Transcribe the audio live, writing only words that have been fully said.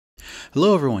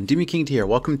Hello everyone, Demi King here.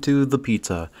 Welcome to the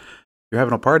pizza. You're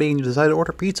having a party and you decide to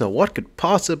order pizza. What could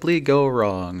possibly go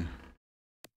wrong?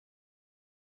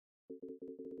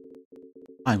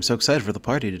 I'm so excited for the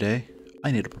party today.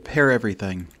 I need to prepare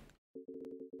everything.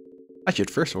 I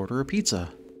should first order a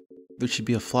pizza. There should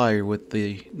be a flyer with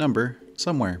the number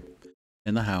somewhere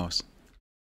in the house.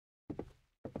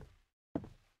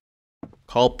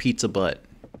 Call Pizza Butt.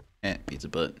 Pizza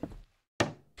Butt.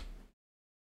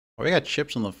 Oh, we got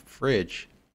chips in the fridge.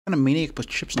 What kind of maniac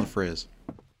puts chips in the fridge?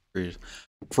 Fridge.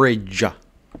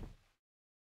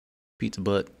 Pizza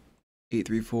Butt.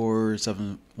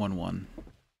 834-711.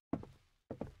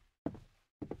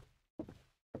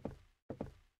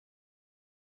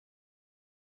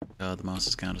 God, the mouse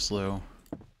is kind of slow.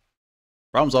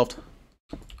 Problem solved.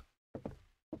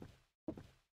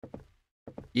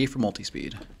 E for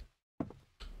multi-speed.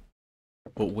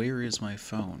 But where is my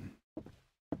phone?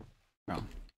 Oh.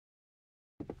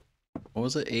 What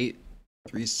was it?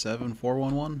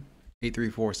 837-411?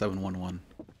 834-711.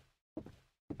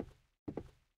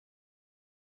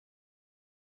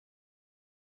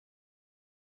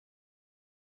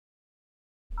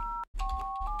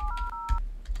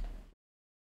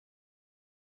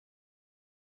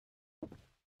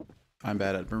 I'm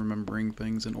bad at remembering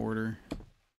things in order.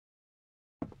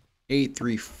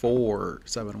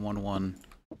 834-711.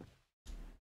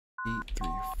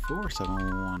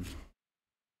 834-711.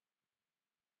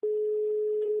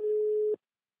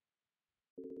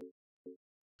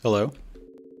 Hello.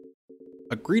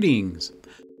 Greetings.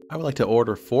 I would like to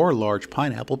order 4 large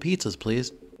pineapple pizzas,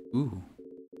 please. Ooh.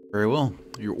 Very well.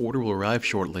 Your order will arrive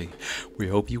shortly. We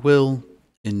hope you will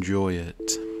enjoy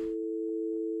it.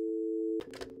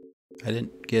 I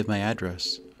didn't give my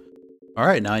address.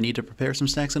 Alright, now I need to prepare some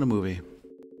snacks and a movie.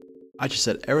 I just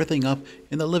set everything up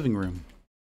in the living room.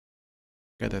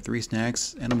 Got there 3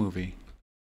 snacks and a movie.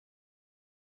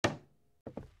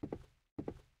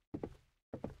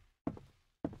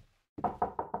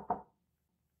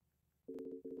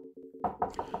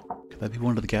 Could that be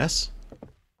one of the guests?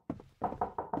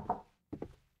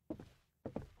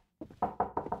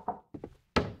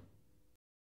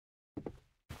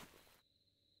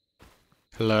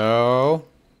 Hello?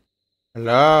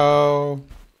 Hello?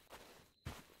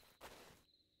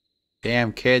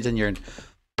 Damn kids in your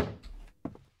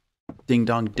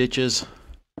ding-dong ditches.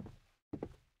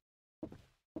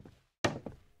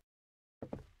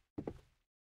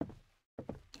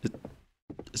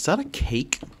 Is that a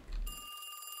cake?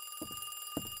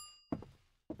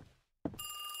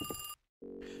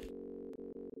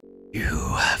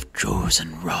 You have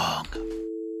chosen wrong.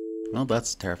 Well,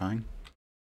 that's terrifying.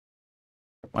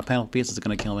 My pineapple pizza is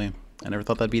gonna kill me. I never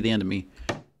thought that'd be the end of me.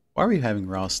 Why are you having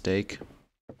raw steak?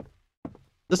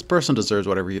 This person deserves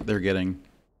whatever they're getting.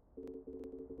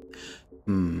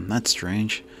 That's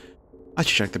strange. I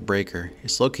should check the breaker.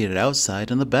 It's located outside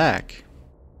in the back.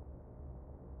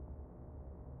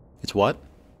 It's what?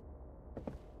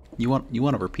 You want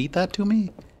to repeat that to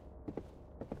me?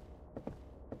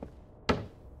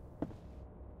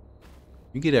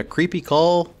 You get a creepy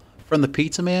call from the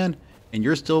pizza man and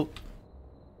you're still...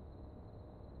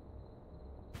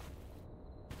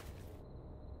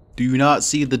 Do you not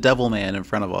see the devil man in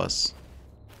front of us?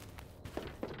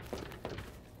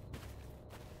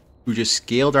 Who just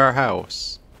scaled our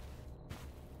house?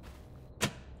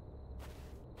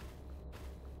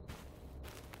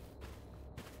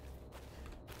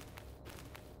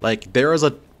 Like, there is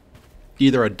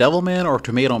either a devil man or a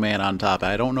tomato man on top.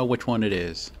 I don't know which one it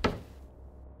is.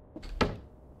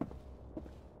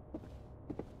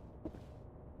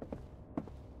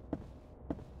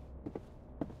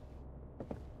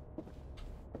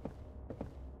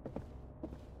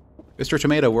 Mr.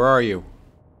 Tomato, where are you?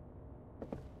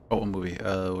 Oh, a movie.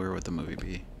 Where would the movie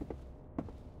be?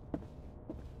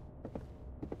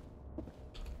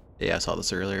 Yeah, I saw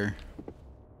this earlier.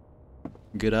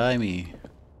 Good eye me.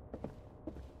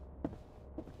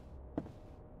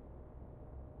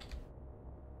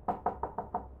 Could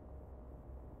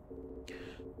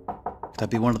that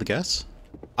be one of the guests?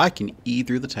 I can E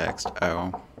through the text.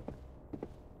 Oh.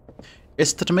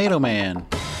 It's the Tomato Man.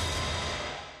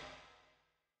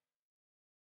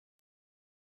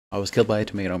 I was killed by a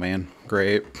tomato man.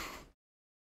 Great.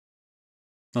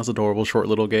 That's adorable, short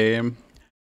little game.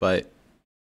 But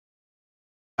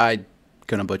I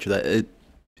couldn't butcher that.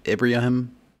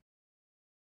 Ibrahim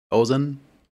Ozen?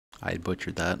 I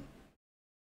butchered that.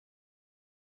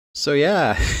 So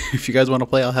yeah, if you guys want to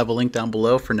play, I'll have a link down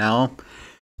below for now.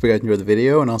 If you guys enjoyed the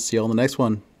video, and I'll see you all in the next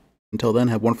one. Until then,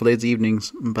 have wonderful days and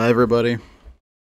evenings. Bye everybody.